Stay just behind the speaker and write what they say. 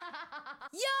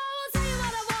Yo, I'll tell you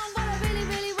what I want, what I really,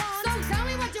 really want. So tell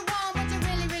me what you want, what you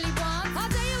really, really want. I'll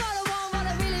tell you what I want, what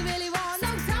I really, really want. So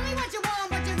tell me what you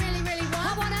want, what you really, really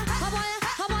want. I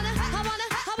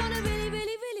wanna really,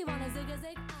 really, really wanna zig a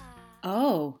zig.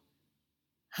 Oh,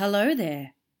 hello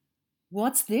there.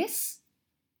 What's this?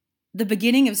 The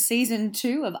beginning of season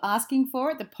 2 of Asking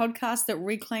For It, the podcast that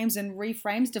reclaims and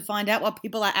reframes to find out what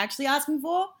people are actually asking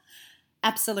for?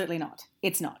 Absolutely not.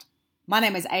 It's not. My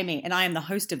name is Amy, and I am the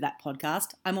host of that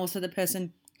podcast. I'm also the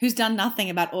person who's done nothing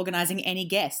about organising any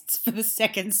guests for the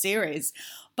second series.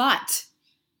 But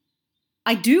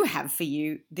I do have for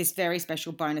you this very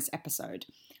special bonus episode.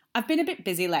 I've been a bit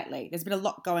busy lately. There's been a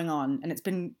lot going on, and it's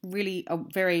been really a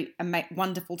very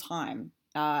wonderful time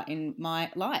in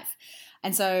my life.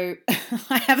 And so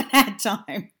I haven't had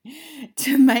time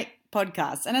to make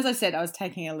podcasts. And as I said, I was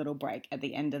taking a little break at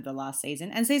the end of the last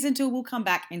season. And season 2 will come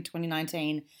back in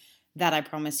 2019. That I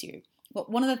promise you. But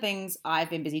one of the things I've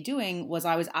been busy doing was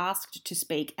I was asked to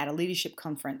speak at a leadership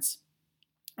conference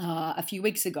a few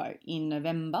weeks ago in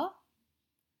November,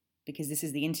 because this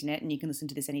is the internet and you can listen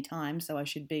to this anytime, so I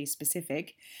should be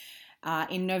specific.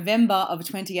 In November of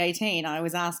 2018, I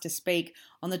was asked to speak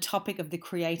on the topic of the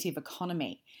creative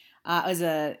economy. It was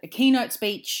a keynote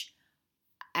speech,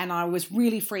 and I was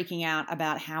really freaking out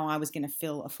about how I was going to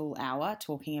fill a full hour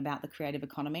talking about the creative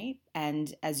economy.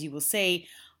 And as you will see,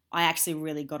 I actually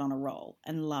really got on a roll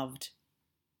and loved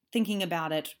thinking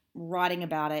about it, writing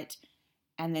about it,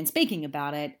 and then speaking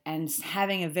about it and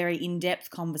having a very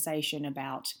in-depth conversation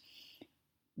about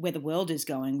where the world is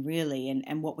going, really,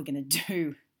 and what we're going to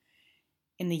do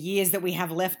in the years that we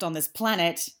have left on this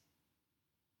planet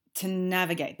to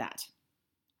navigate that.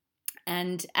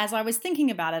 And as I was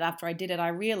thinking about it after I did it, I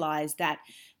realized that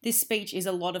this speech is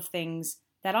a lot of things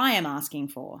that I am asking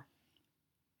for.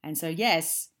 And so,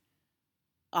 yes,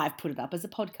 I've put it up as a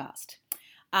podcast.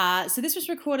 So this was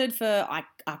recorded for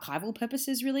archival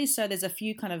purposes, really. So there's a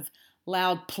few kind of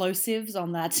loud plosives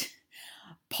on that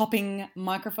popping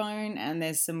microphone, and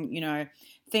there's some,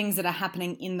 things that are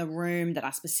happening in the room that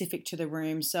are specific to the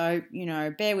room. So,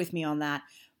 bear with me on that.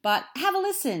 But have a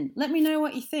listen. Let me know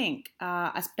what you think.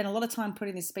 I spent a lot of time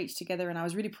putting this speech together, and I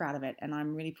was really proud of it, and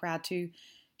I'm really proud to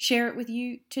share it with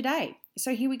you today.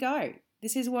 So here we go.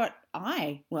 This is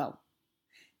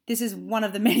this is one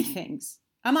of the many things.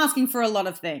 I'm asking for a lot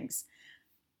of things,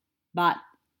 but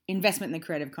investment in the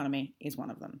creative economy is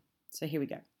one of them. So here we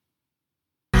go.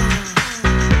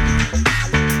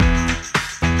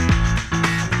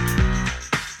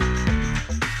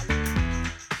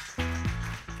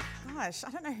 Gosh, I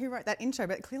don't know who wrote that intro,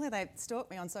 but clearly they stalked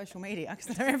me on social media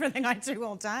because they know everything I do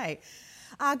all day.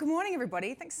 Good morning,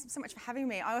 everybody. Thanks so much for having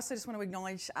me. I also just want to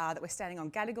acknowledge that we're standing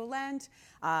on Gadigal land,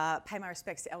 pay my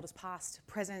respects to elders past,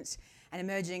 present, and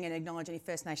emerging, and acknowledge any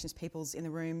First Nations peoples in the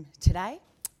room today.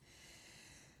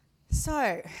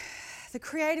 So, the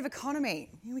creative economy,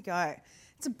 here we go.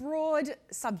 It's a broad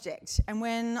subject, and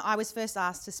when I was first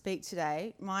asked to speak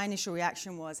today, my initial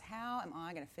reaction was, how am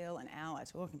I going to fill an hour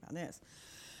talking about this?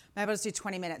 Maybe I'll just do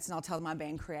 20 minutes and I'll tell them I'm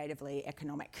being creatively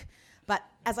economic. But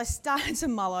as I started to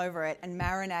mull over it and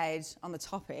marinate on the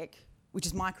topic, which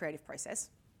is my creative process,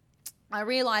 I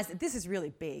realised that this is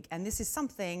really big, and this is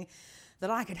something that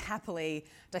I could happily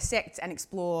dissect and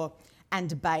explore and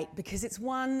debate, because it's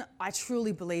one I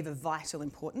truly believe of vital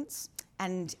importance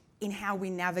and in how we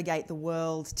navigate the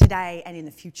world today and in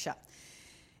the future.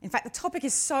 In fact, the topic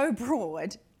is so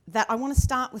broad that I want to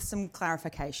start with some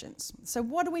clarifications. So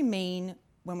what do we mean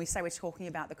when we say we're talking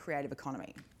about the creative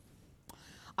economy?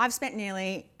 I've spent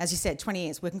nearly, as you said, 20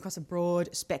 years working across a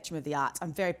broad spectrum of the arts.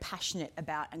 I'm very passionate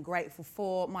about and grateful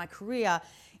for my career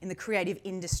in the creative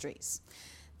industries.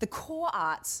 The core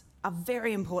arts are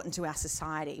very important to our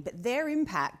society, but their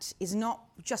impact is not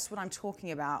just what I'm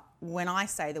talking about when I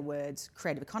say the words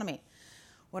creative economy.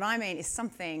 What I mean is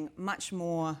something much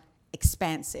more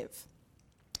expansive.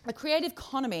 The creative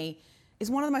economy is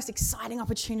one of the most exciting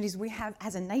opportunities we have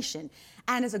as a nation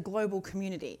and as a global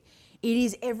community. It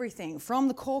is everything from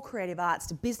the core creative arts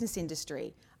to business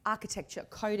industry, architecture,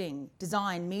 coding,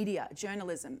 design, media,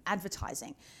 journalism,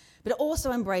 advertising. But it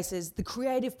also embraces the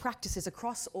creative practices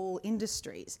across all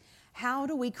industries. How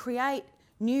do we create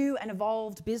new and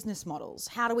evolved business models?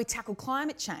 How do we tackle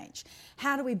climate change?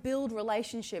 How do we build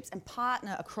relationships and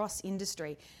partner across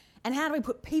industry? And how do we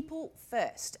put people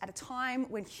first at a time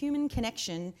when human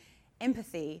connection,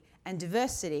 empathy, and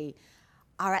diversity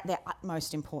are at their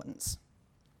utmost importance?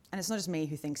 And it's not just me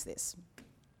who thinks this.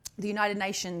 The United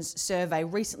Nations survey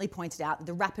recently pointed out that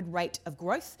the rapid rate of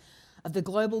growth of the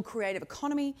global creative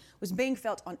economy was being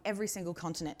felt on every single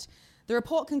continent. The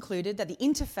report concluded that the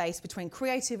interface between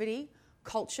creativity,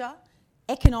 culture,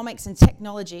 Economics and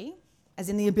technology, as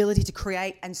in the ability to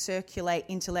create and circulate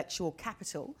intellectual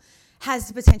capital, has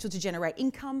the potential to generate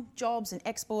income, jobs and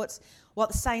exports, while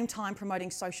at the same time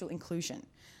promoting social inclusion,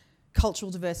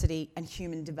 cultural diversity and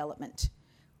human development.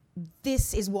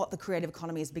 This is what the creative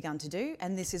economy has begun to do,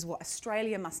 and this is what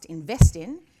Australia must invest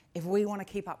in if we want to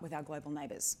keep up with our global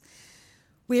neighbours.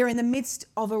 We are in the midst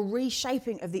of a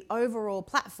reshaping of the overall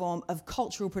platform of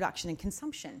cultural production and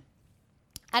consumption.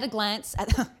 A glance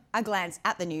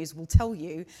at the news will tell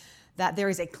you that there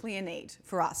is a clear need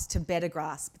for us to better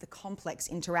grasp the complex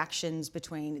interactions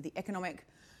between the economic,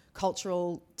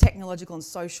 cultural, technological and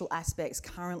social aspects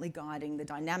currently guiding the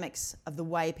dynamics of the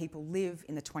way people live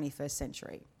in the 21st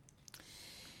century.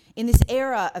 In this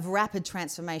era of rapid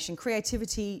transformation,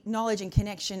 creativity, knowledge and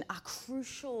connection are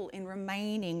crucial in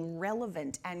remaining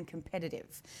relevant and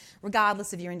competitive,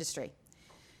 regardless of your industry.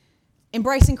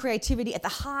 Embracing creativity at the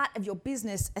heart of your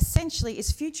business essentially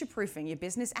is future-proofing your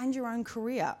business and your own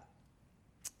career.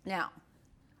 Now,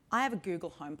 I have a Google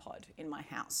HomePod in my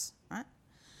house, right?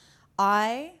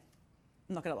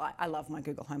 I'm not going to lie, I love my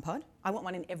Google HomePod. I want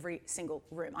one in every single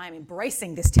room. I am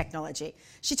embracing this technology.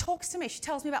 She talks to me, she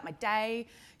tells me about my day,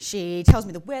 she tells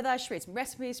me the weather, she reads me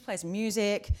recipes, plays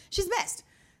music. She's the best.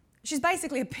 She's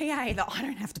basically a PA that I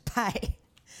don't have to pay.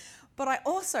 But I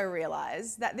also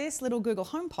realise that this little Google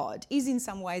HomePod is in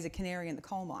some ways a canary in the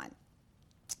coal mine.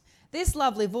 This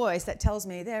lovely voice that tells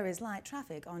me there is light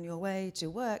traffic on your way to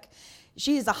work,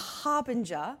 she is a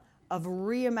harbinger of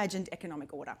reimagined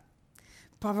economic order,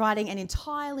 providing an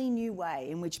entirely new way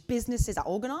in which businesses are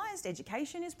organised,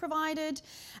 education is provided,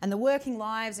 and the working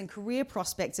lives and career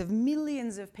prospects of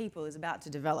millions of people is about to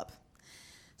develop.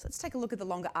 So let's take a look at the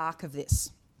longer arc of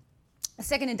this. The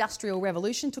second industrial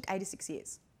revolution took 86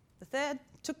 years. The third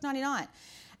took 99.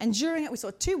 And during it, we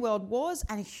saw 2 world wars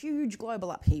and a huge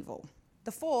global upheaval.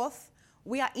 The fourth,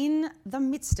 we are in the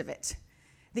midst of it.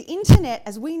 The internet,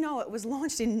 as we know it, was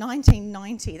launched in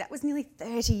 1990. That was nearly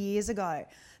 30 years ago.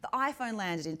 The iPhone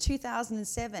landed in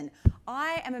 2007.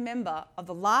 I am a member of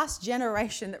the last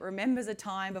generation that remembers a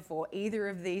time before either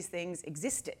of these things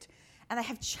existed. And they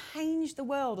have changed the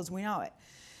world as we know it.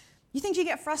 You think you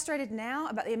get frustrated now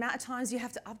about the amount of times you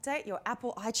have to update your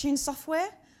Apple iTunes software?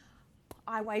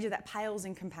 I wager that pales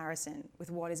in comparison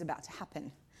with what is about to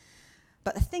happen.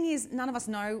 But the thing is, none of us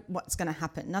know what's going to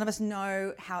happen. None of us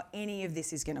know how any of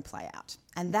this is going to play out.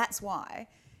 And that's why,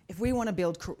 if we want to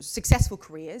build successful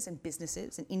careers and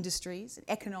businesses and industries and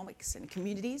economics and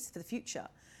communities for the future,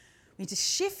 we need to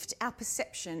shift our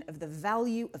perception of the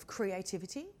value of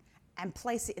creativity and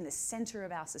place it in the centre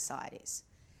of our societies.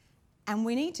 And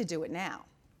we need to do it now.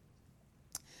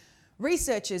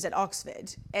 Researchers at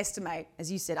Oxford estimate,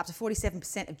 as you said, up to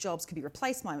 47% of jobs could be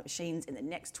replaced by machines in the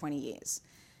next 20 years.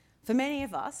 For many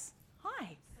of us,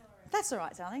 hi, that's all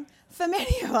right, darling. For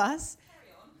many of us,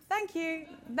 thank you,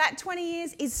 that 20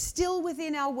 years is still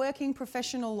within our working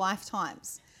professional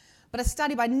lifetimes. But a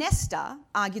study by Nesta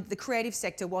argued that the creative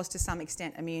sector was to some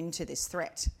extent immune to this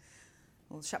threat.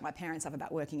 I'll shut my parents up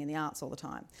about working in the arts all the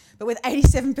time. But with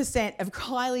 87% of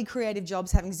highly creative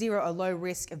jobs having zero or low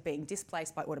risk of being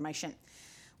displaced by automation.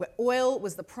 Where oil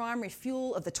was the primary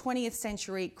fuel of the 20th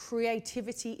century,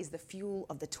 creativity is the fuel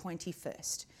of the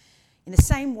 21st. In the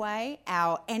same way,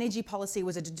 our energy policy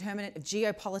was a determinant of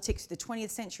geopolitics through the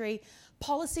 20th century,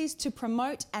 policies to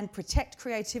promote and protect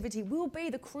creativity will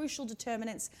be the crucial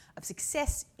determinants of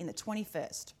success in the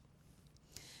 21st.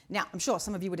 Now, I'm sure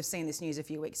some of you would have seen this news a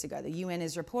few weeks ago. The UN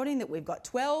is reporting that we've got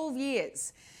 12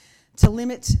 years to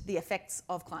limit the effects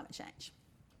of climate change.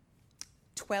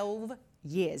 12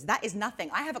 years. That is nothing.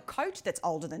 I have a coach that's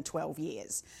older than 12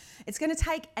 years. It's going to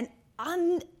take an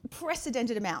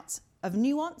unprecedented amount of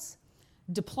nuance,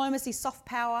 diplomacy, soft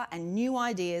power, and new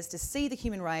ideas to see the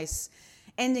human race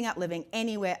ending up living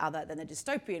anywhere other than the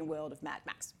dystopian world of Mad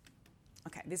Max.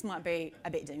 Okay, this might be a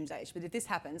bit doomsday-ish, but if this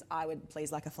happens, I would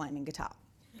please like a flaming guitar.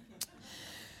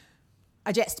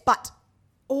 I jest, but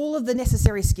all of the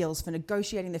necessary skills for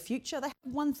negotiating the future, they have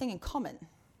one thing in common.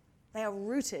 They are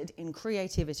rooted in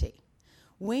creativity.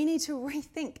 We need to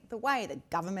rethink the way that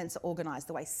governments are organised,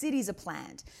 the way cities are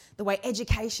planned, the way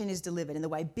education is delivered, and the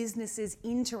way businesses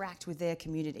interact with their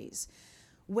communities.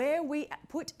 Where we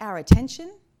put our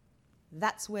attention,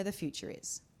 that's where the future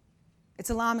is. It's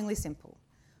alarmingly simple.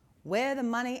 Where the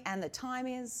money and the time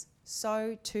is,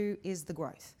 so too is the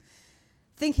growth.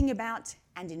 Thinking about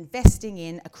and investing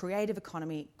in a creative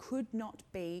economy could not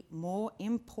be more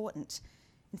important.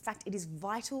 In fact, it is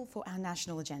vital for our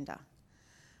national agenda.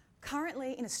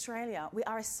 Currently in Australia, we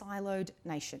are a siloed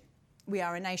nation. We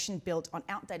are a nation built on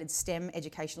outdated STEM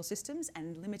educational systems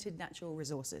and limited natural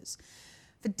resources.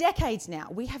 For decades now,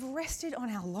 we have rested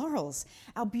on our laurels,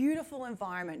 our beautiful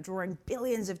environment drawing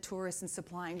billions of tourists and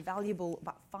supplying valuable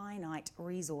but finite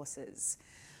resources.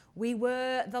 We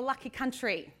were the lucky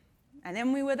country, and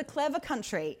then we were the clever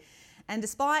country. And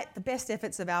despite the best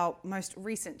efforts of our most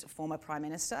recent former Prime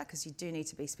Minister, because you do need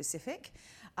to be specific,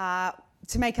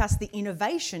 to make us the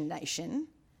innovation nation,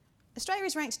 Australia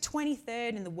is ranked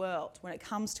 23rd in the world when it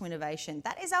comes to innovation.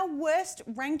 That is our worst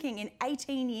ranking in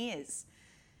 18 years.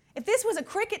 If this was a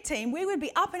cricket team, we would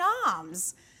be up in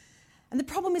arms. And the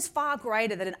problem is far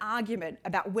greater than an argument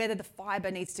about whether the fibre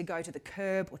needs to go to the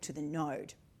curb or to the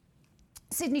node.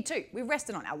 Sydney too, we've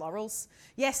rested on our laurels.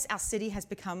 Yes, our city has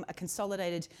become a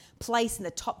consolidated place in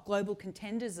the top global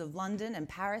contenders of London and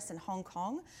Paris and Hong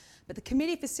Kong. But the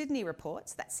Committee for Sydney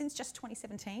reports that since just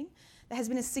 2017, there has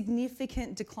been a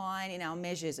significant decline in our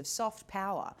measures of soft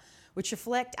power, which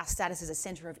reflect our status as a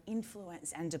centre of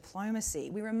influence and diplomacy.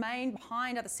 We remain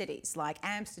behind other cities like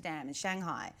Amsterdam and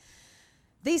Shanghai.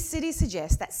 These cities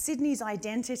suggest that Sydney's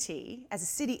identity as a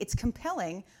city, it's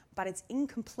compelling, but it's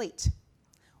incomplete.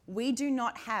 We do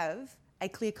not have a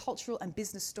clear cultural and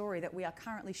business story that we are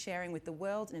currently sharing with the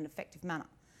world in an effective manner.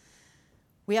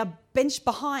 We are benched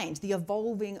behind the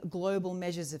evolving global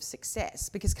measures of success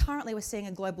because currently we're seeing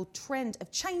a global trend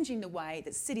of changing the way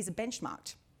that cities are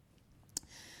benchmarked.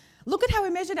 Look at how we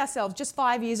measured ourselves just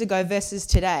 5 years ago versus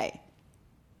today.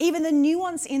 Even the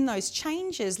nuance in those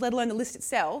changes, let alone the list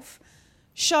itself,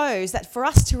 shows that for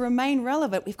us to remain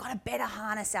relevant, we've got to better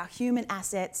harness our human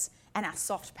assets and our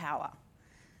soft power.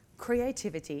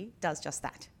 Creativity does just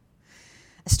that.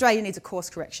 Australia needs a course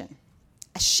correction,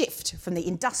 a shift from the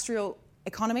industrial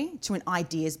economy to an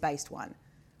ideas-based one.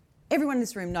 Everyone in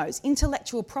this room knows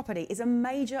intellectual property is a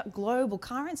major global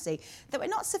currency that we're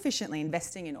not sufficiently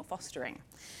investing in or fostering.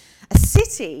 A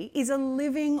city is a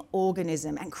living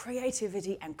organism, and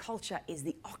creativity and culture is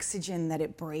the oxygen that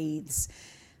it breathes.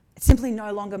 It simply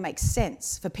no longer makes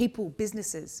sense for people,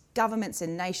 businesses, governments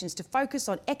and nations to focus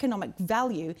on economic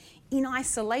value in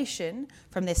isolation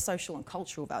from their social and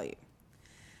cultural value.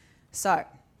 So,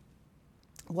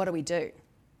 what do?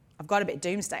 I've got a bit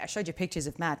doomsday. I showed you pictures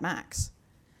of Mad Max.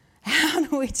 How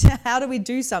do we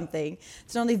do something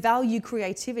to not only value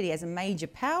creativity as a major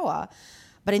power,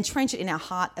 but entrench it in our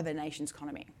heart of a nation's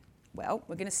economy? Well,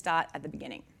 we're going to start at the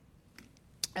beginning.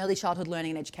 Early childhood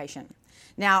learning and education.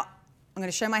 Now, I'm going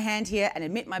to show my hand here and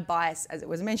admit my bias, as it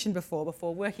was mentioned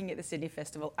before working at the Sydney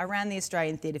Festival. I ran the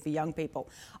Australian Theatre for Young People.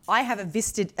 I have a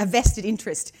vested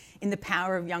interest in the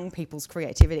power of young people's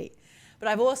creativity. But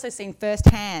I've also seen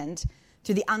firsthand,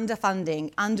 through the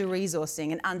underfunding,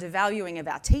 under-resourcing and undervaluing of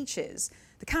our teachers,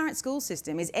 the current school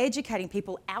system is educating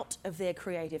people out of their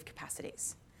creative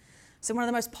capacities. So one of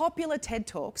the most popular TED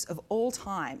Talks of all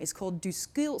time is called Do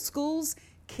Schools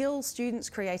Kill Students'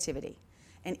 Creativity?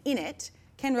 And in it,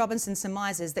 Ken Robinson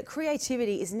surmises that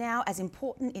creativity is now as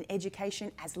important in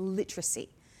education as literacy,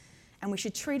 and we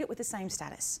should treat it with the same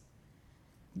status.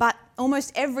 But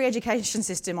almost every education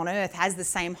system on earth has the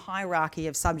same hierarchy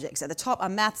of subjects. At the top are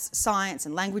maths, science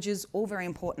and languages, all very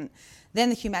important. Then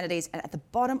the humanities, and at the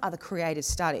bottom are the creative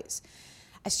studies.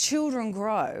 As children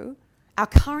grow, our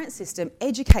current system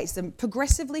educates them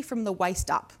progressively from the waist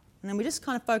up. And then we just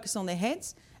kind of focus on their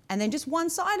heads and then just one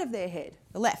side of their head,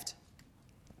 the left.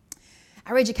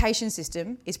 Our education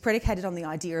system is predicated on the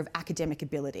idea of academic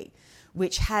ability,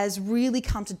 which has really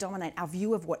come to dominate our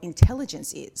view of what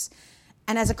intelligence is.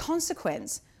 And as a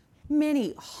consequence,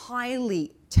 many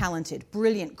highly talented,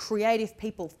 brilliant, creative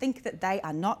people think that they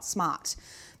are not smart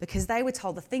because they were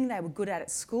told the thing they were good at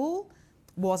school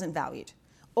wasn't valued,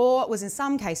 or was in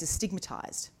some cases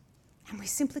stigmatised. And we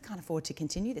simply can't afford to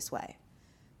continue this way.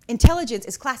 Intelligence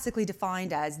is classically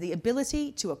defined as the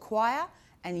ability to acquire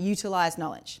and utilise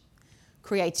knowledge.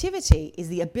 Creativity is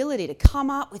the ability to come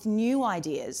up with new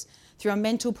ideas through a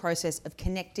mental process of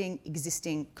connecting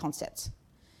existing concepts.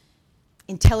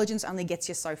 Intelligence only gets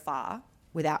you so far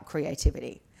without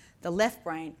creativity. The left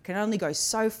brain can only go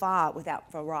so far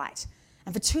without the right.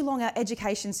 And for too long, our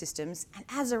education systems, and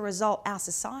as a result, our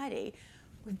society,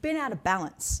 we've been out of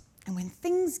balance. And when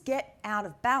things get out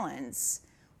of balance,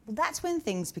 well, that's when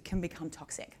things can become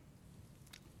toxic.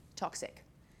 Toxic.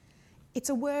 It's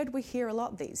a word we hear a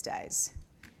lot these days.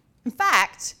 In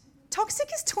fact, toxic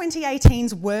is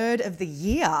 2018's word of the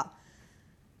year.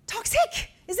 Toxic!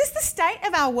 Is this the state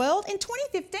of our world? In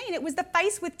 2015, it was the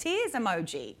face with tears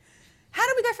emoji. How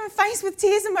did we go from face with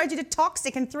tears emoji to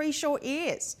toxic in 3 short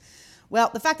years?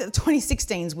 Well, the fact that the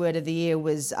 2016's word of the year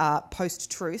was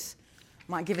post-truth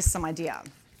might give us some idea.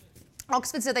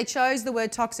 Oxford said they chose the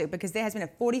word toxic because there has been a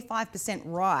 45%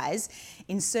 rise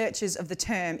in searches of the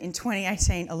term in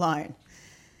 2018 alone.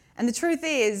 And the truth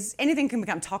is, anything can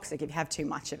become toxic if you have too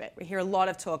much of it. We hear a lot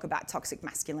of talk about toxic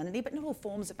masculinity, but not all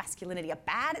forms of masculinity are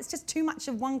bad. It's just too much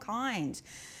of one kind.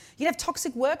 You have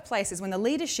toxic workplaces when the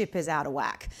leadership is out of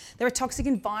whack. There are toxic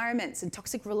environments and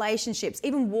toxic relationships.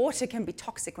 Even water can be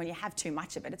toxic when you have too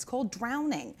much of it. It's called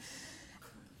drowning.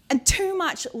 And too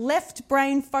much left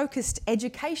brain focused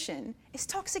education is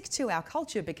toxic to our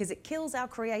culture because it kills our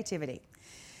creativity.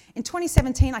 In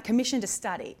 2017, I commissioned a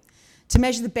study to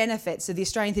measure the benefits of the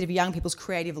Australian Theatre for Young People's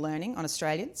creative learning on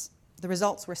Australians. The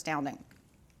results were astounding.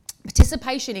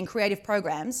 Participation in creative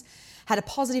programs had a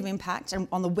positive impact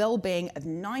on the well-being of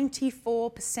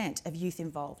 94% of youth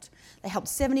involved. They helped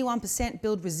 71%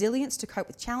 build resilience to cope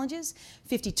with challenges,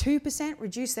 52%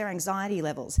 reduce their anxiety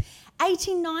levels,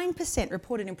 89%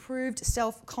 reported improved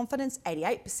self-confidence,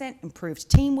 88% improved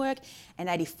teamwork, and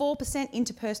 84%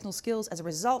 interpersonal skills as a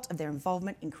result of their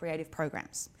involvement in creative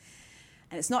programs.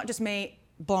 And it's not just me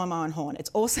blowing my own horn, it's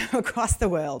also across the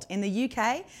world. In the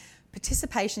UK,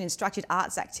 participation in structured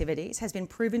arts activities has been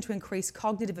proven to increase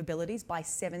cognitive abilities by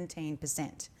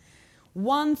 17%.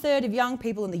 1/3 of young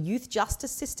people in the youth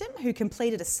justice system who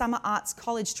completed a summer arts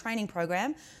college training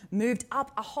program moved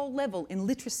up a whole level in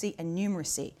literacy and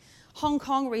numeracy. Hong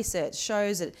Kong research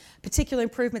shows that particular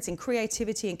improvements in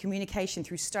creativity and communication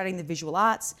through studying the visual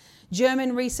arts.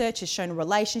 German research has shown a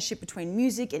relationship between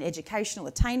music and educational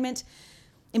attainment.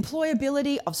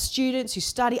 Employability of students who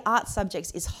study art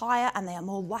subjects is higher and they are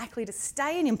more likely to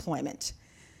stay in employment.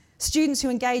 Students who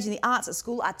engage in the arts at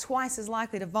school are twice as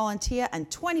likely to volunteer and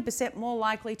 20% more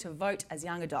likely to vote as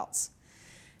young adults.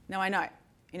 Now I know,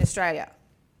 in Australia,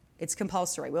 it's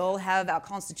compulsory. We all have our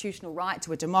constitutional right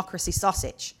to a democracy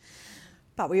sausage.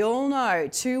 But we all know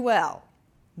too well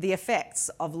the effects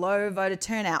of low voter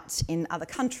turnout in other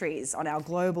countries on our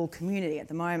global community at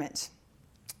the moment.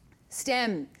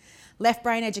 STEM, left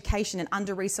brain education and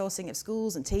under-resourcing of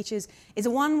schools and teachers is a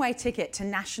one-way ticket to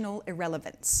national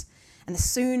irrelevance. And the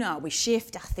sooner we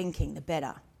shift our thinking, the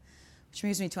better. Which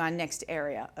moves me to our next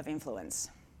area of influence.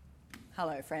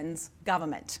 Hello, friends.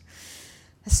 Government.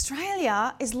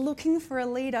 Australia is looking for a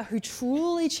leader who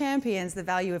truly champions the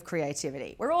value of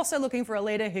creativity. We're also looking for a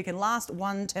leader who can last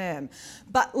one term.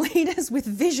 But leaders with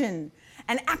vision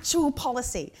and actual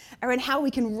policy around how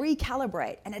we can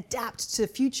recalibrate and adapt to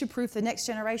future-proof the next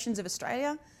generations of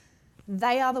Australia,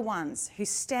 they are the ones who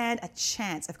stand a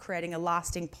chance of creating a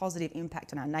lasting positive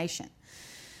impact on our nation.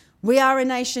 We are a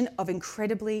nation of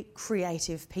incredibly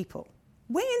creative people.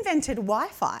 We invented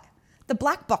Wi-Fi, the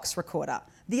black box recorder,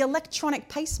 the electronic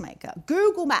pacemaker,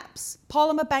 Google Maps,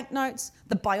 polymer banknotes,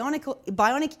 the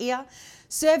bionic ear,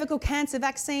 cervical cancer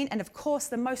vaccine, and of course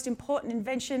the most important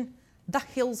invention, the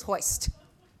Hills hoist.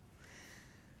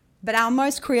 But our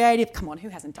most creative, come on, who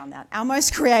hasn't done that? Our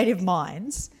most creative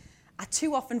minds are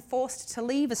too often forced to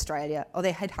leave Australia, or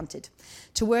they're headhunted,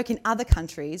 to work in other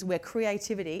countries where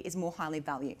creativity is more highly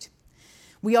valued.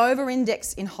 We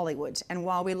over-index in Hollywood, and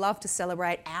while we love to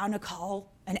celebrate our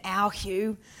Nicole and our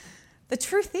Hugh, the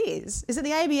truth is that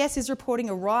the ABS is reporting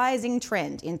a rising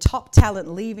trend in top talent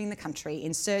leaving the country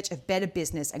in search of better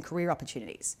business and career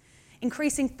opportunities.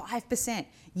 Increasing 5%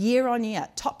 year on year,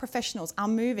 top professionals are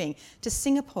moving to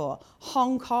Singapore,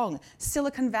 Hong Kong,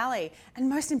 Silicon Valley, and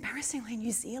most embarrassingly,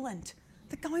 New Zealand.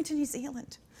 They're going to New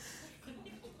Zealand.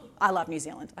 I love New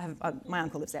Zealand. My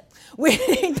uncle lives there. We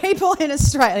need people in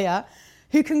Australia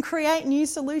who can create new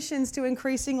solutions to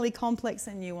increasingly complex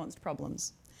and nuanced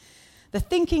problems. The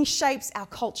thinking shapes our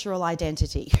cultural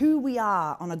identity, who we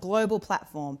are on a global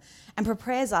platform, and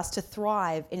prepares us to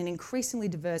thrive in an increasingly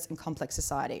diverse and complex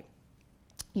society.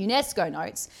 UNESCO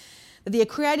notes that the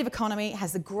creative economy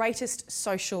has the greatest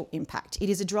social impact. It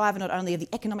is a driver not only of the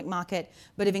economic market,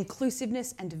 but of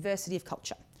inclusiveness and diversity of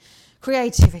culture.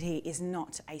 Creativity is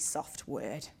not a soft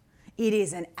word. It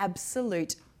is an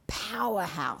absolute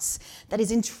powerhouse that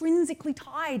is intrinsically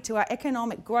tied to our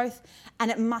economic growth, and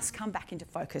it must come back into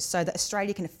focus so that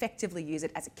Australia can effectively use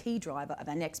it as a key driver of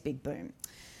our next big boom.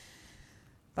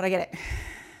 But I get it.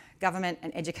 Government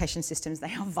and education systems,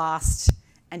 they are vast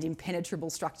and impenetrable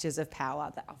structures of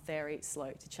power that are very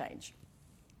slow to change.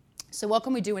 So what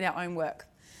can we do in our own work,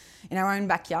 in our own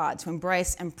backyard, to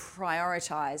embrace and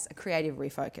prioritise a creative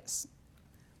refocus?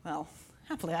 Well,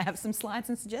 happily I have some slides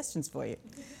and suggestions for you.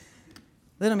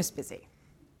 Little Miss Busy.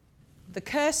 The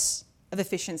curse of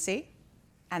efficiency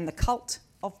and the cult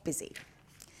of busy.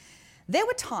 There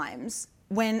were times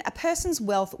when a person's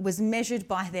wealth was measured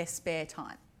by their spare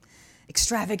time.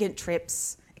 Extravagant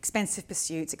trips, expensive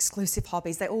pursuits, exclusive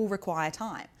hobbies, they all require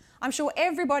time. I'm sure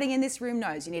everybody in this room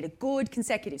knows you need a good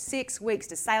consecutive 6 weeks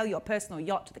to sail your personal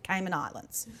yacht to the Cayman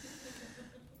Islands.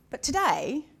 But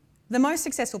today, The most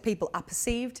successful people are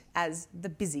perceived as the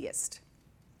busiest.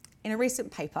 In a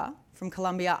recent paper from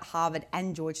Columbia, Harvard,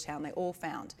 and Georgetown, they all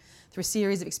found through a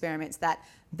series of experiments that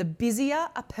the busier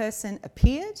a person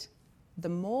appeared, the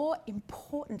more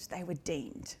important they were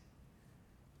deemed.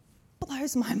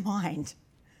 Blows my mind.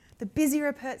 The busier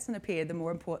a person appeared, the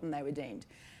more important they were deemed.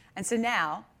 And so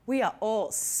now we are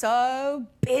all so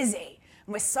busy.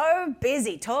 And we're so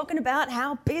busy talking about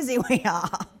how busy we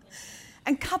are.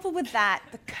 And coupled with that,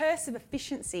 the curse of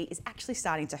efficiency is actually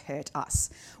starting to hurt us.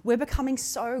 We're becoming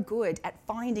so good at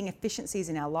finding efficiencies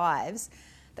in our lives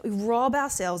that we rob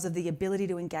ourselves of the ability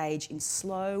to engage in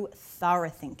slow, thorough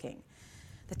thinking.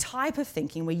 The type of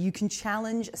thinking where you can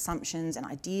challenge assumptions and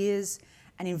ideas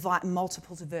and invite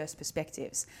multiple diverse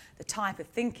perspectives. The type of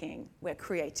thinking where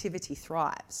creativity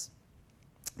thrives.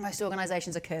 Most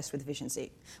organisations are cursed with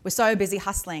efficiency. We're so busy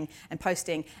hustling and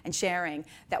posting and sharing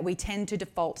that we tend to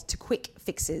default to quick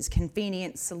fixes,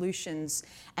 convenient solutions,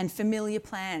 and familiar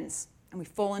plans, and we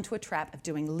fall into a trap of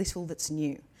doing little that's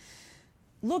new.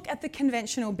 Look at the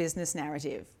conventional business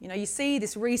narrative. You see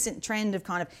this recent trend of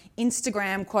kind of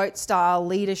Instagram quote style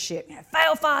leadership.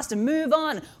 Fail fast and move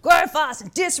on, grow fast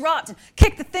and disrupt and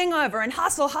kick the thing over and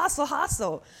hustle, hustle,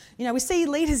 hustle. We see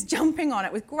leaders jumping on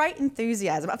it with great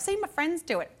enthusiasm. I've seen my friends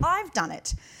do it. I've done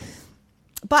it.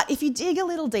 But if you dig a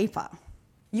little deeper,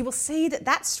 you will see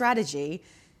that strategy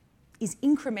is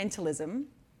incrementalism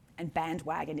and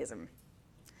bandwagonism.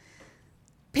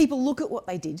 People look at what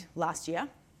they did last year.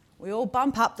 We all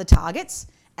bump up the targets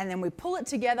and then we pull it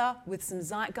together with some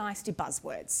zeitgeisty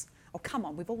buzzwords. Oh, come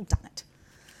on, we've all done it.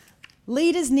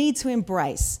 Leaders need to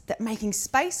embrace that making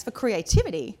space for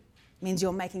creativity means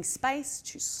you're making space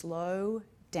to slow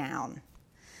down.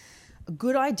 A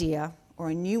good idea or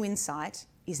a new insight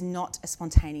is not a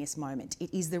spontaneous moment.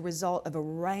 It is the result of a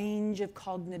range of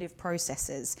cognitive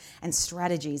processes and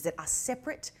strategies that are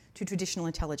separate to traditional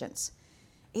intelligence.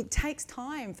 It takes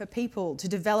time for people to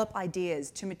develop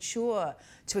ideas, to mature,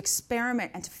 to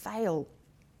experiment and to fail.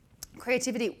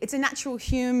 Creativity, it's a natural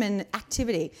human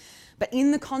activity, but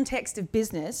in the context of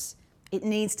business, it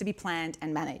needs to be planned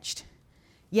and managed.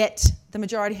 Yet, the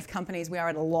majority of companies, we are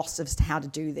at a loss as to how to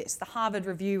do this. The Harvard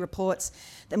Review reports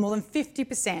that more than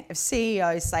 50% of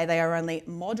CEOs say they are only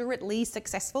moderately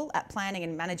successful at planning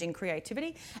and managing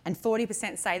creativity, and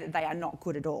 40% say that they are not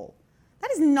good at all. That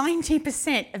is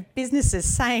 90% of businesses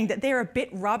saying that they're a bit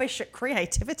rubbish at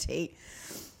creativity.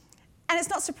 And it's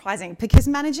not surprising because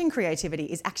managing creativity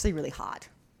is actually really hard.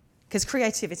 Because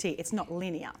creativity, it's not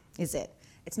linear, is it?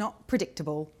 It's not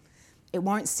predictable. It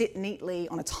won't sit neatly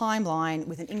on a timeline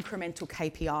with an incremental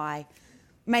KPI.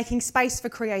 Making space for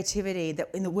creativity that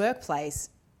in the workplace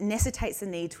necessitates the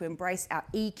need to embrace our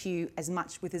EQ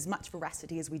with as much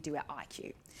veracity as we do our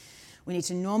IQ. We need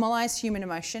to normalise human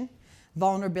emotion,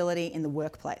 vulnerability in the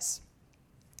workplace.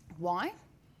 Why?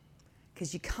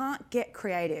 Because you can't get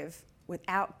creative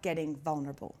without getting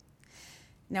vulnerable.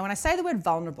 Now, when I say the word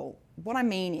vulnerable, what I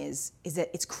mean is that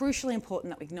it's crucially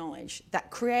important that we acknowledge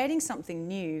that creating something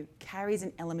new carries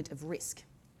an element of risk.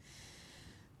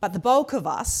 But the bulk of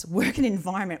us work in an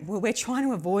environment where we're trying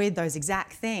to avoid those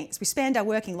exact things. We spend our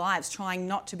working lives trying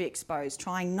not to be exposed,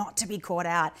 trying not to be caught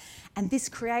out. And this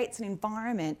creates an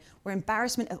environment where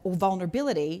embarrassment or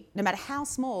vulnerability, no matter how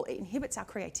small, it inhibits our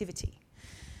creativity.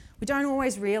 We don't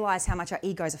always realise how much our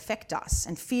egos affect us,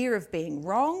 and fear of being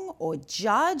wrong or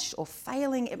judged or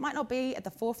failing, it might not be at the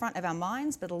forefront of our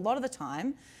minds, but a lot of the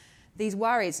time, these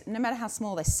worries, no matter how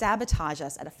small, they sabotage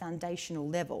us at a foundational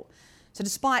level. So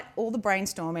despite all the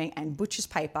brainstorming and butcher's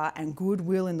paper and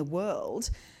goodwill in the world,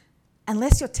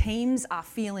 unless your teams are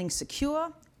feeling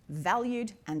secure,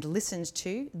 valued and listened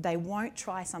to, they won't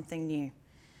try something new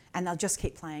and they'll just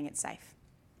keep playing it safe.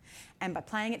 And by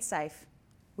playing it safe,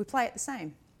 we play it the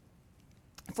same.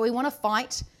 If we want to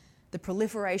fight the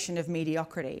proliferation of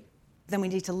mediocrity, then we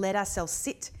need to let ourselves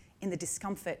sit in the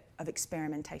discomfort of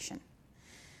experimentation.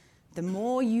 The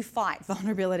more you fight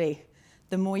vulnerability,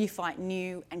 the more you fight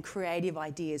new and creative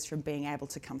ideas from being able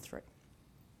to come through.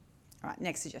 All right,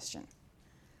 next suggestion.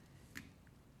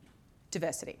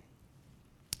 Diversity.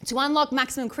 To unlock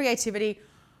maximum creativity,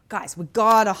 guys, we've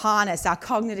got to harness our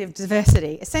cognitive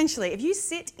diversity. Essentially, if you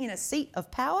sit in a seat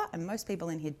of power, and most people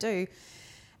in here do,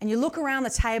 and you look around the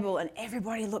table and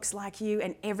everybody looks like you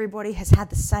and everybody has had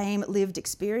the same lived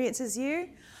experience as you,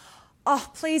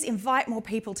 please invite more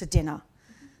people to dinner.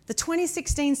 The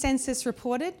 2016 census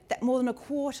reported that more than a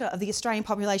quarter of the Australian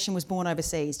population was born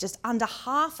overseas. Just under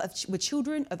half were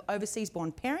children of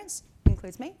overseas-born parents,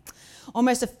 includes me.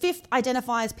 Almost a fifth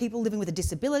identify as people living with a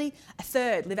disability. A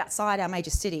third live outside our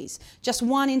major cities. Just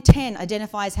 1 in 10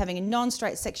 identify as having a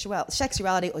non-straight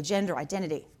sexuality or gender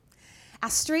identity. Our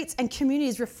streets and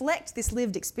communities reflect this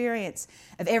lived experience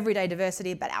of everyday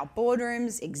diversity, but our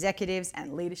boardrooms, executives,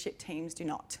 and leadership teams do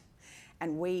not.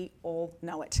 And we all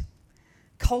know it.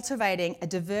 Cultivating a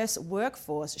diverse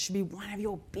workforce should be one of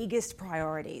your biggest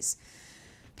priorities.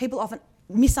 People often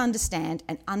misunderstand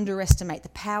and underestimate the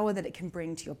power that it can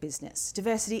bring to your business.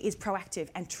 Diversity is proactive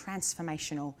and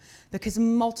transformational because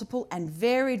multiple and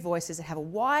varied voices that have a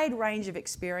wide range of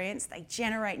experience, they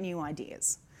generate new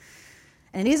ideas.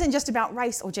 And it isn't just about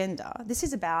race or gender. This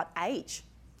is about age,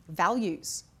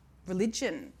 values,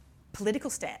 religion, political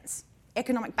stance,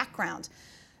 economic background.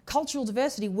 Cultural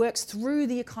diversity works through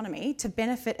the economy to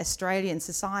benefit Australian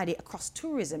society across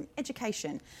tourism,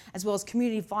 education, as well as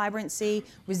community vibrancy,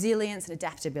 resilience and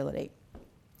adaptability.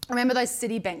 Remember those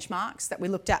city benchmarks that we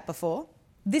looked at before?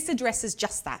 This addresses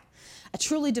just that. A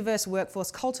truly diverse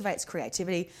workforce cultivates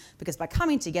creativity because by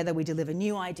coming together we deliver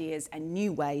new ideas and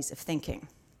new ways of thinking.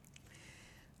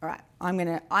 All right, I'm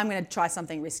gonna try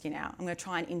something risky now. I'm gonna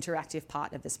try an interactive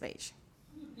part of the speech.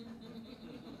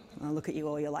 I look at you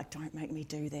all, you're like, don't make me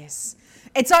do this.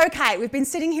 It's okay, we've been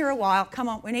sitting here a while. Come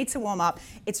on, we need to warm up.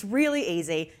 It's really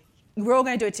easy. We're all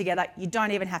gonna do it together. You don't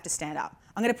even have to stand up.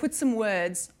 I'm gonna put some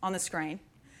words on the screen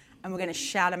and we're gonna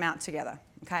shout them out together,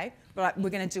 okay? But we're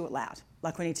gonna do it loud,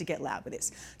 like we need to get loud with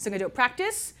this. So I'm gonna do a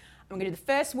practice, and we're gonna do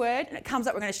the first word, and it comes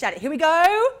up, we're gonna shout it. Here we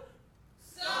go.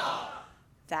 Stop.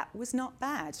 That was not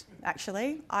bad,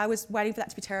 actually. I was waiting for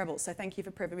that to be terrible, so thank you for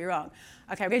proving me wrong.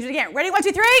 Okay, we're gonna do it again. Ready, 1,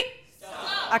 2, 3.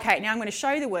 Stop. Okay, now I'm going to show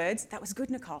you the words. That was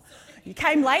good, Nicole. You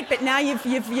came late, but now you've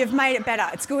made it better.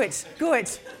 It's good, good.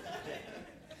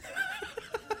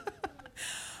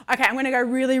 Okay, I'm going to go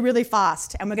really, really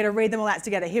fast, and we're going to read them all out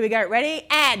together. Here we go. Ready?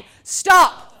 And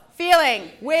stop. Feeling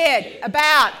weird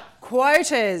about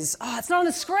quotas. Oh, it's not on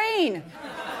the screen.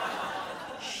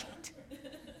 Shit.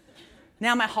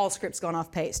 Now my whole script's gone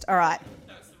off-piste. All right.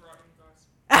 That's the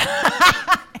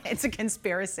writing guys. It's a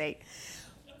conspiracy.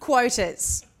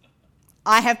 Quotas.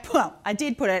 I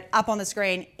did put it up on the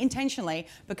screen intentionally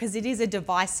because it is a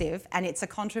divisive and it's a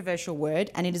controversial word,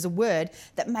 and it is a word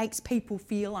that makes people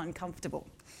feel uncomfortable.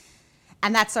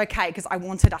 And that's okay because I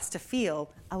wanted us to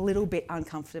feel a little bit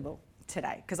uncomfortable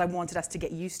today, because I wanted us to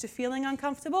get used to feeling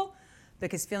uncomfortable,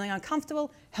 because feeling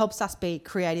uncomfortable helps us be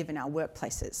creative in our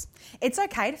workplaces. It's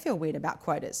okay to feel weird about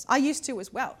quotas. I used to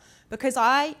as well, because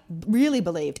I really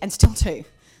believed, and still do,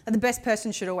 that the best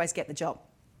person should always get the job.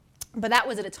 But that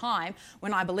was at a time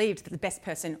when I believed that the best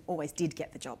person always did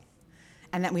get the job,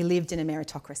 and that we lived in a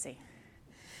meritocracy.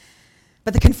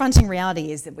 But the confronting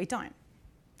reality is that we don't.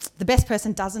 The best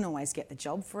person doesn't always get the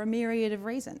job for a myriad of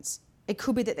reasons. It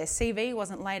could be that their CV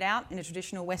wasn't laid out in a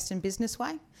traditional Western business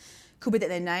way. It could be that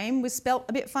their name was spelt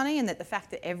a bit funny, and that the fact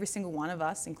that every single one of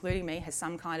us, including me, has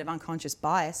some kind of unconscious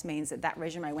bias means that that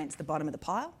resume went to the bottom of the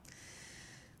pile.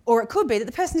 Or it could be that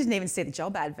the person didn't even see the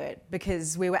job advert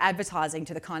because we were advertising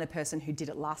to the kind of person who did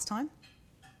it last time.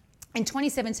 In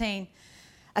 2017,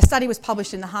 a study was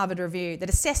published in the Harvard Review that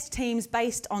assessed teams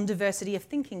based on diversity of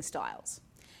thinking styles.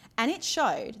 And it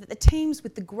showed that the teams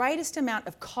with the greatest amount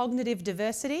of cognitive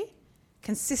diversity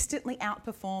consistently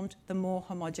outperformed the more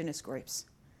homogenous groups.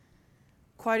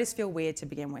 Quotas feel weird to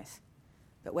begin with,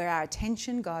 but where our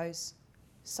attention goes,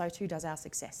 so too does our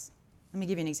success. Let me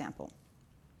give you an example.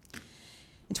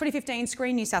 In 2015,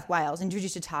 Screen New South Wales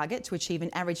introduced a target to achieve an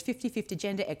average 50-50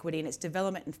 gender equity in its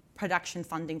development and production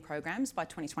funding programs by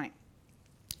 2020.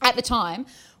 At the time,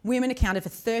 women accounted for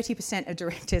 30% of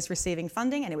directors receiving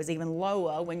funding, and it was even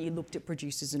lower when you looked at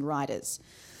producers and writers.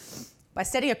 By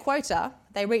setting a quota,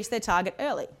 they reached their target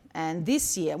early, and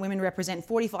this year women represent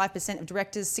 45% of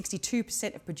directors,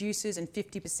 62% of producers and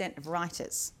 50% of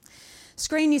writers.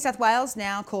 Screen New South Wales,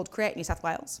 now called Create New South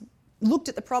Wales, looked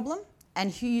at the problem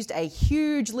and used a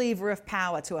huge lever of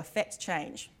power to affect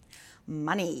change: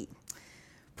 money.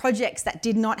 Projects that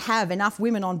did not have enough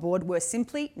women on board were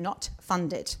simply not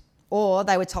funded, or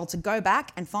they were told to go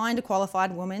back and find a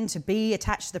qualified woman to be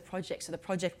attached to the project so the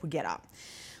project would get up.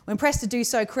 When pressed to do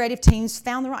so, creative teams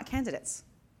found the right candidates.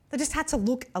 They just had to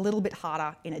look a little bit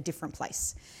harder in a different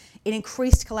place. It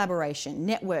increased collaboration,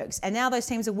 networks, and now those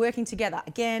teams are working together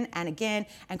again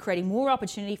and creating more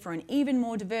opportunity for an even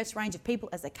more diverse range of people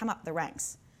as they come up the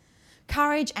ranks.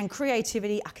 Courage and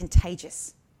creativity are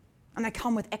contagious, and they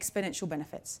come with exponential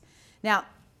benefits. Now,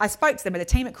 I spoke to them, and the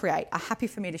team at Create are happy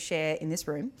for me to share in this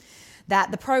room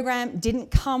that the program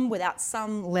didn't come without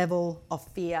some level of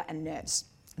fear and nerves.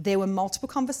 There were multiple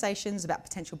conversations about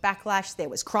potential backlash. There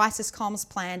was crisis comms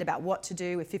planned about what to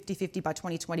do if 50-50 by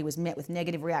 2020 was met with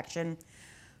negative reaction.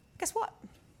 Guess what?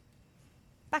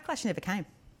 Backlash never came.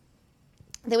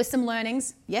 There were some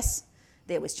learnings, yes.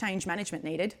 There was change management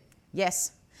needed,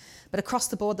 yes. But across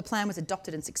the board, the plan was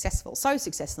adopted and successful. So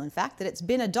successful, in fact, that it's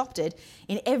been adopted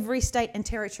in every state and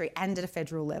territory and at a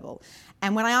federal level.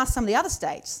 And when I asked some of the other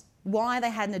states why they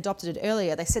hadn't adopted it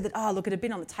earlier, they said that, oh, look, it had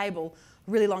been on the table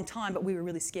a really long time, but we were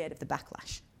really scared of the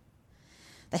backlash.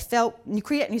 They felt,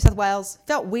 New South Wales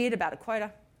felt weird about a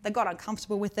quota. They got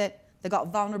uncomfortable with it. They got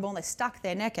vulnerable and they stuck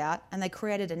their neck out and they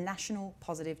created a national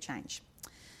positive change.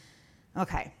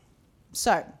 Okay,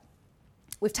 so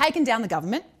we've taken down the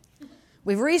government.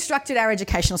 We've restructured our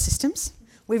educational systems.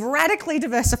 We've radically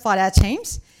diversified our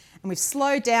teams and we've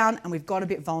slowed down and we've got a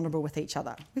bit vulnerable with each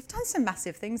other. We've done some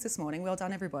massive things this morning. Well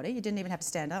done, everybody. You didn't even have to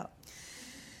stand up.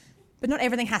 But not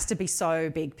everything has to be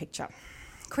so big picture.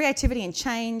 Creativity and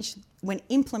change, when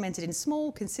implemented in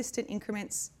small, consistent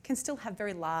increments, can still have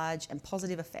very large and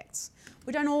positive effects.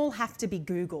 We don't all have to be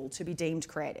Google to be deemed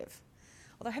creative.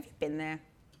 Although, have you been there?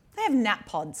 They have nap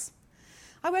pods.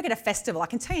 I work at a festival. I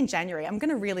can tell you in January, I'm going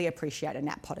to really appreciate a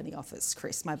nap pod in the office.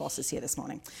 Chris, my boss, is here this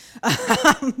morning.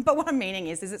 But what I'm meaning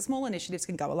is that small initiatives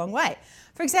can go a long way.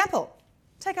 For example,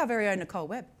 take our very own Nicole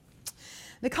Webb.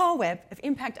 Nicole Webb of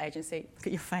Impact Agency. Look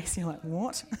at your face, you're like,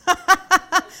 what?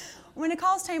 When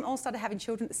Nicole's team all started having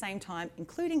children at the same time,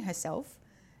 including herself,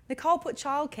 Nicole put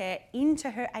childcare into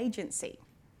her agency.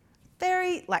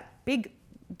 Very big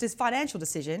financial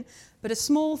decision, but a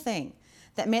small thing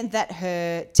that meant that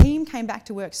her team came back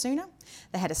to work sooner.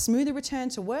 They had a smoother return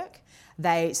to work.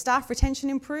 Staff retention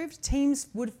improved. Teams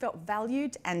would have felt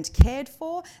valued and cared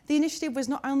for. The initiative was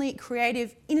not only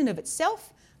creative in and of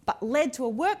itself, but led to a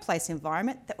workplace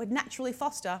environment that would naturally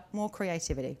foster more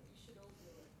creativity.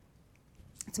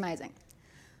 It's amazing.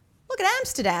 Look at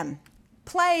Amsterdam.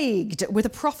 Plagued with a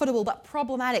profitable but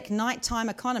problematic nighttime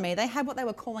economy, they had what they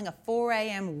were calling a 4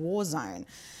 a.m. war zone.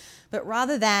 But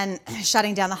rather than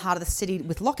shutting down the heart of the city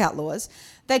with lockout laws,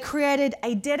 they created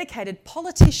a dedicated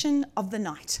politician of the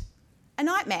night. A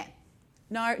nightmare.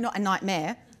 No, not a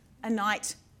nightmare, a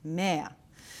nightmare.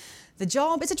 The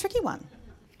job is a tricky one.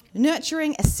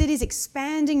 Nurturing a city's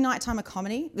expanding nighttime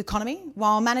economy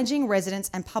while managing residents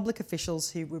and public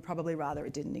officials who would probably rather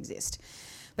it didn't exist.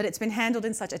 But it's been handled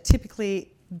in such a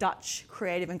typically Dutch,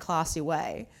 creative and classy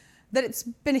way that it's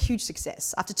been a huge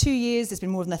success. After 2 years, there's been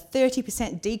more than a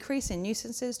 30% decrease in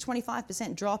nuisances,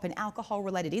 25% drop in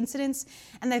alcohol-related incidents,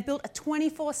 and they've built a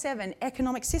 24/7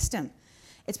 economic system.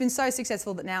 It's been so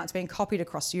successful that now it's been copied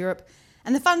across Europe.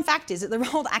 And the fun fact is that the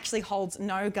Rold actually holds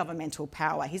no governmental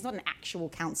power. He's not an actual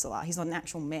councillor, he's not an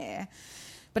actual mayor,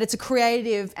 but it's a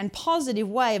creative and positive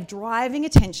way of driving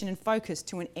attention and focus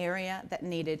to an area that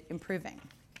needed improving.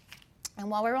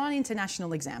 And while we're on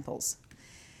international examples,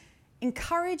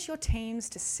 encourage your teams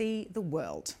to see the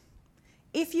world.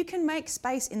 If you can make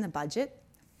space in the budget,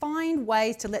 find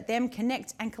ways to let them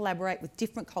connect and collaborate with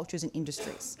different cultures and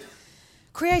industries.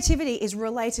 Creativity is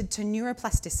related to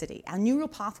neuroplasticity. Our neural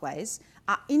pathways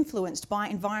are influenced by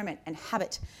environment and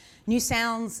habit. New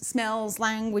sounds, smells,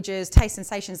 languages, taste,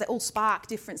 sensations, they all spark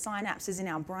different synapses in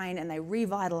our brain and they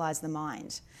revitalise the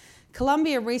mind.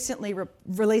 Columbia recently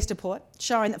released a report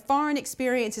showing that foreign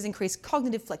experiences increase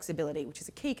cognitive flexibility, which is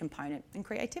a key component in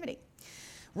creativity.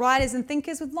 Writers and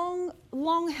thinkers have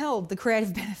long held the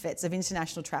creative benefits of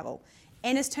international travel.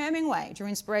 Ernest Hemingway drew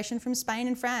inspiration from Spain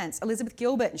and France. Elizabeth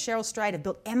Gilbert and Cheryl Strayed have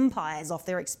built empires off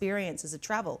their experiences of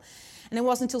travel. And it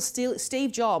wasn't until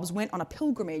Steve Jobs went on a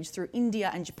pilgrimage through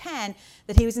India and Japan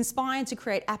that he was inspired to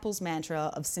create Apple's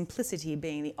mantra of simplicity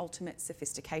being the ultimate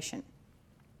sophistication.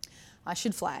 I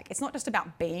should flag, it's not just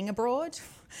about being abroad.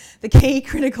 The key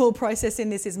critical process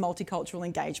in this is multicultural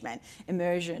engagement,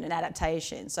 immersion and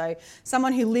adaptation. So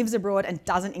someone who lives abroad and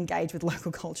doesn't engage with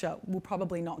local culture will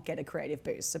probably not get a creative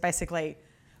boost. So basically,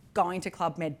 going to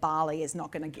Club Med Bali is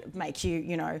not going to make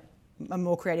you, a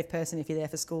more creative person if you're there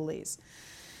for schoolies.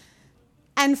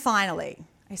 And finally,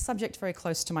 a subject very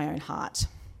close to my own heart.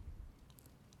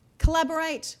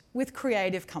 Collaborate with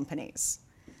creative companies.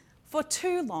 For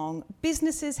too long,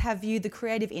 businesses have viewed the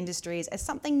creative industries as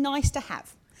something nice to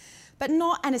have, but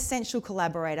not an essential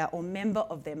collaborator or member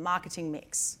of their marketing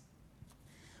mix.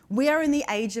 We are in the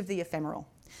age of the ephemeral.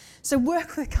 So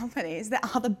work with companies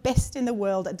that are the best in the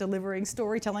world at delivering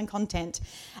storytelling content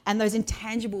and those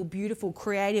intangible, beautiful,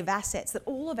 creative assets that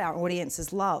all of our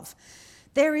audiences love.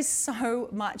 There is so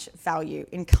much value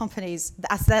in companies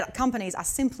that companies are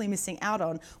simply missing out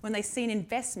on when they see an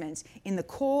investment in the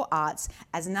core arts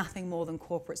as nothing more than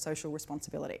corporate social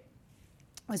responsibility.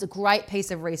 There's a great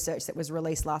piece of research that was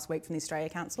released last week from the Australia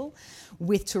Council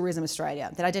with Tourism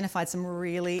Australia that identified some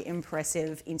really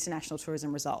impressive international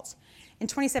tourism results. In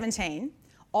 2017,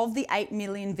 of the 8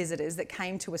 million visitors that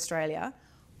came to Australia,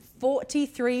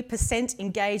 43%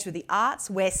 engaged with the arts,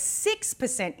 where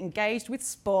 6% engaged with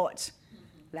sport.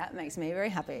 That makes me very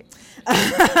happy.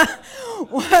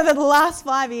 Over the last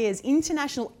 5 years,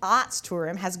 international arts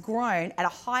tourism has grown at a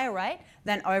higher rate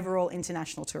than overall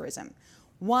international tourism.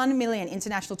 1 million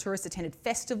international tourists attended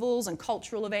festivals and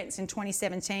cultural events in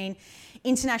 2017.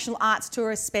 International arts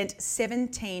tourists spent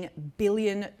 $17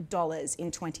 billion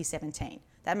in 2017.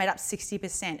 That made up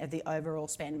 60% of the overall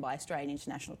spend by Australian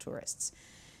international tourists.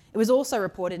 It was also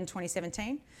reported in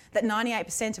 2017 that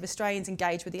 98% of Australians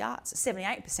engage with the arts.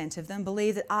 78% of them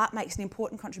believe that art makes an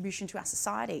important contribution to our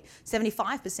society.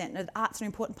 75% know that art's an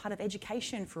important part of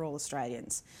education for all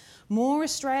Australians. More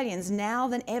Australians now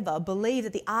than ever believe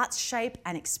that the arts shape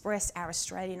and express our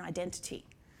Australian identity.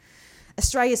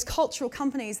 Australia's cultural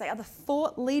companies, they are the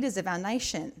thought leaders of our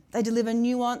nation. They deliver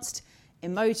nuanced,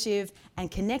 emotive and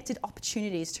connected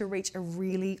opportunities to reach a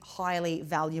really highly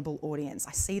valuable audience.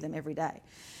 I see them every day.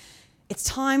 It's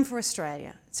time for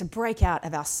Australia to break out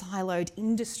of our siloed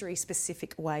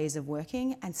industry-specific ways of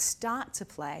working and start to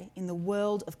play in the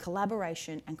world of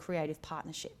collaboration and creative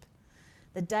partnership.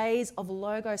 The days of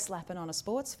logo slapping on a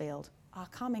sports field are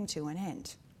coming to an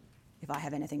end, if I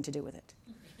have anything to do with it.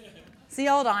 It's the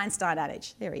old Einstein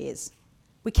adage. There he is.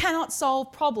 We cannot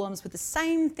solve problems with the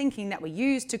same thinking that we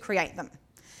use to create them.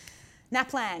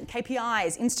 NAPLAN,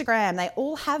 KPIs, Instagram, they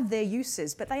all have their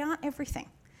uses, but they aren't everything.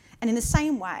 And in the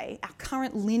same way, our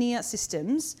current linear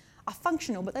systems are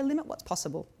functional, but they limit what's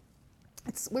possible.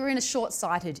 We're in a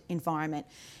short-sighted environment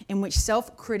in which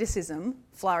self-criticism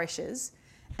flourishes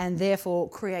and therefore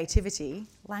creativity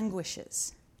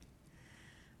languishes.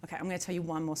 Okay, I'm going to tell you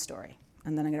one more story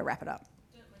and then I'm going to wrap it up.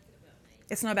 Don't make it about me.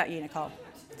 It's not about you, Nicole.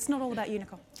 It's not all about you,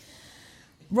 Nicole.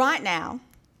 Right now,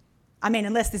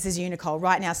 unless this is you, Nicole,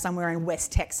 right now somewhere in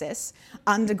West Texas,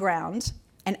 underground,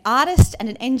 an artist and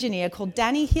an engineer called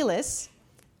Danny Hillis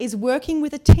is working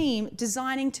with a team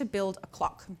designing to build a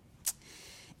clock.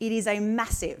 It is a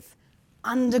massive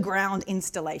underground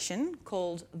installation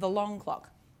called the Long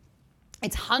Clock.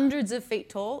 It's hundreds of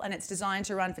feet tall and it's designed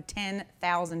to run for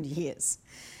 10,000 years.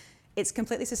 It's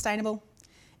completely sustainable.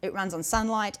 It runs on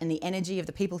sunlight and the energy of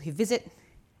the people who visit,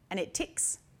 and it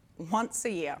ticks once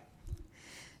a year.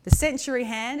 The century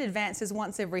hand advances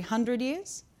once every 100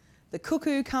 years. The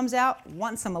cuckoo comes out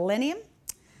once a millennium,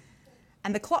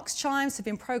 and the clock's chimes have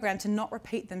been programmed to not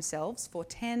repeat themselves for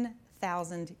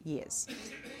 10,000 years.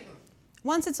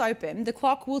 Once it's open, the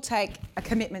clock will take a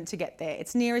commitment to get there.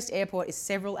 Its nearest airport is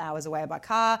several hours away by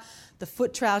car. The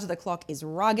foot trail to the clock is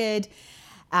rugged.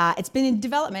 It's been in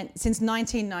development since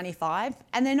 1995,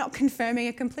 and they're not confirming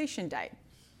a completion date.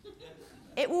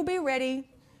 It will be ready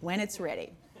when it's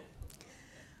ready.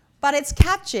 But it's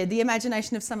captured the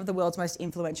imagination of some of the world's most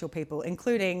influential people,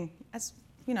 including, as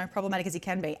problematic as he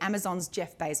can be, Amazon's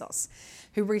Jeff Bezos,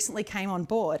 who recently came on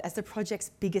board as the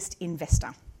project's biggest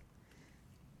investor.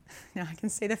 Now, I can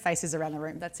see the faces around the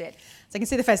room, that's it. So I can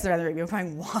see the faces around the room. You're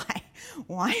going, why?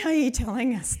 Why are you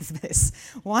telling us this?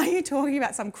 Why are you talking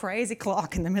about some crazy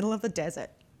clock in the middle of the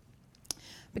desert?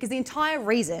 Because the entire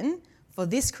reason for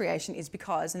this creation is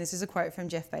because, and this is a quote from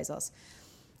Jeff Bezos,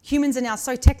 humans are now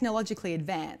so technologically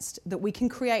advanced that we can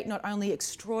create not only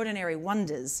extraordinary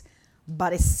wonders,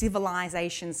 but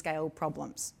civilization-scale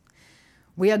problems.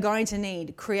 We are going to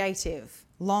need creative,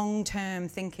 long-term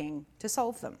thinking to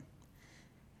solve them.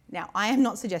 Now, I am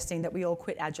not suggesting that we all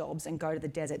quit our jobs and go to the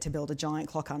desert to build a giant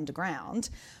clock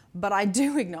underground, but I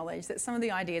do acknowledge that some of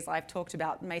the ideas I've talked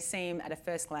about may seem at a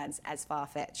first glance as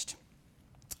far-fetched.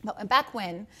 But back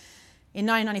when, in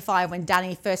 1995, when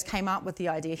Danny first came up with the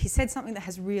idea, he said something that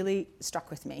has really struck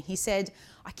with me. He said,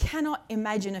 I cannot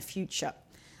imagine a future.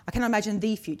 I cannot imagine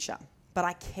the future, but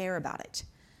I care about it.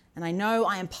 And I know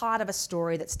I am part of a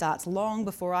story that starts long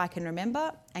before I can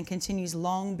remember and continues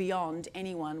long beyond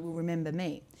anyone will remember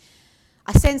me.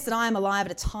 I sense that I am alive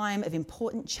at a time of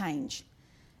important change,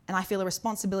 and I feel a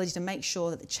responsibility to make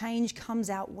sure that the change comes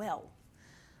out well.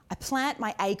 I plant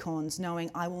my acorns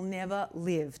knowing I will never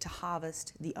live to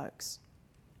harvest the oaks.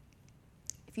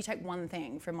 If you take one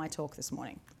thing from my talk this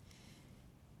morning,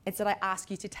 it's that I ask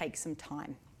you to take some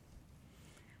time.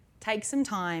 Take some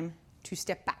time to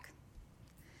step back.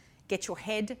 Get your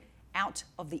head out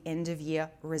of the end of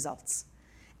year results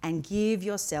and give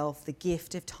yourself the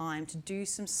gift of time to do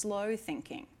some slow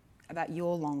thinking about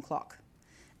your long clock,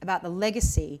 about the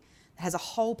legacy that has a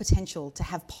whole potential to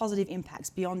have positive impacts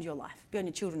beyond your life, beyond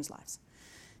your children's lives.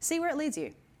 See where it leads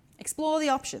you. Explore the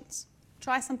options.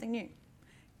 Try something new.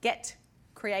 Get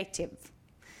creative.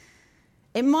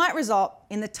 It might result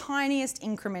in the tiniest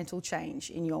incremental change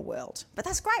in your world, but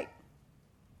that's great.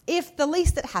 If the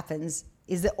least that happens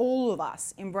is that all of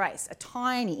us embrace a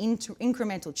tiny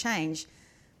incremental change,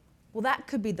 well, that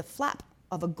could be the flap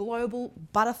of a global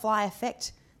butterfly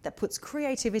effect that puts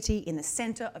creativity in the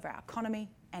centre of our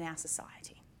economy and our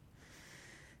society.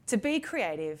 To be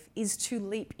creative is to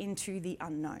leap into the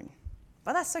unknown.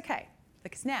 But that's okay,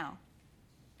 because now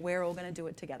we're all going to do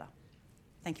it together.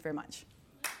 Thank you very much.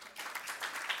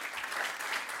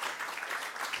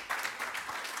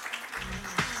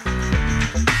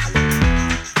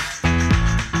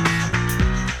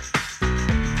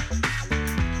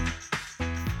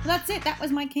 That's it. That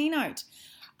was my keynote.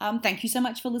 Thank you so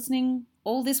much for listening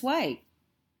all this way.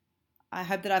 I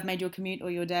hope that I've made your commute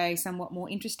or your day somewhat more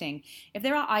interesting. If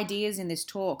there are ideas in this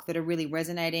talk that are really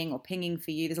resonating or pinging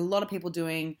for you, there's a lot of people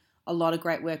doing a lot of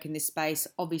great work in this space.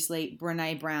 Obviously,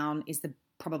 Brené Brown is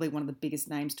probably one of the biggest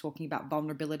names talking about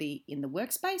vulnerability in the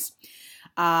workspace.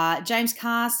 James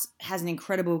Cass has an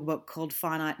incredible book called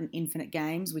Finite and Infinite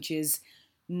Games, which is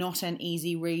not an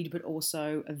easy read, but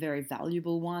also a very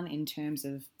valuable one in terms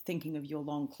of thinking of your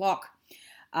long clock.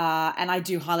 And I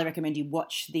do highly recommend you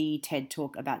watch the TED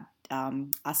Talk about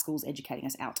our schools educating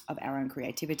us out of our own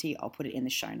creativity. I'll put it in the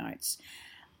show notes.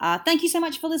 Thank you so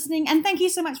much for listening, and thank you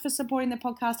so much for supporting the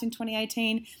podcast in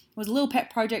 2018. It was a little pet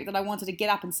project that I wanted to get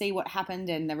up and see what happened,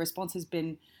 and the response has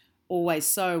been always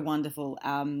so wonderful,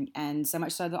 and so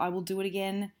much so that I will do it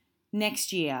again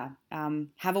next year.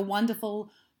 Have a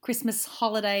wonderful Christmas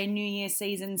holiday, New Year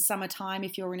season, summertime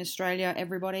if you're in Australia,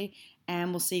 everybody,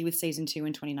 and we'll see you with season 2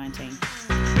 in 2019.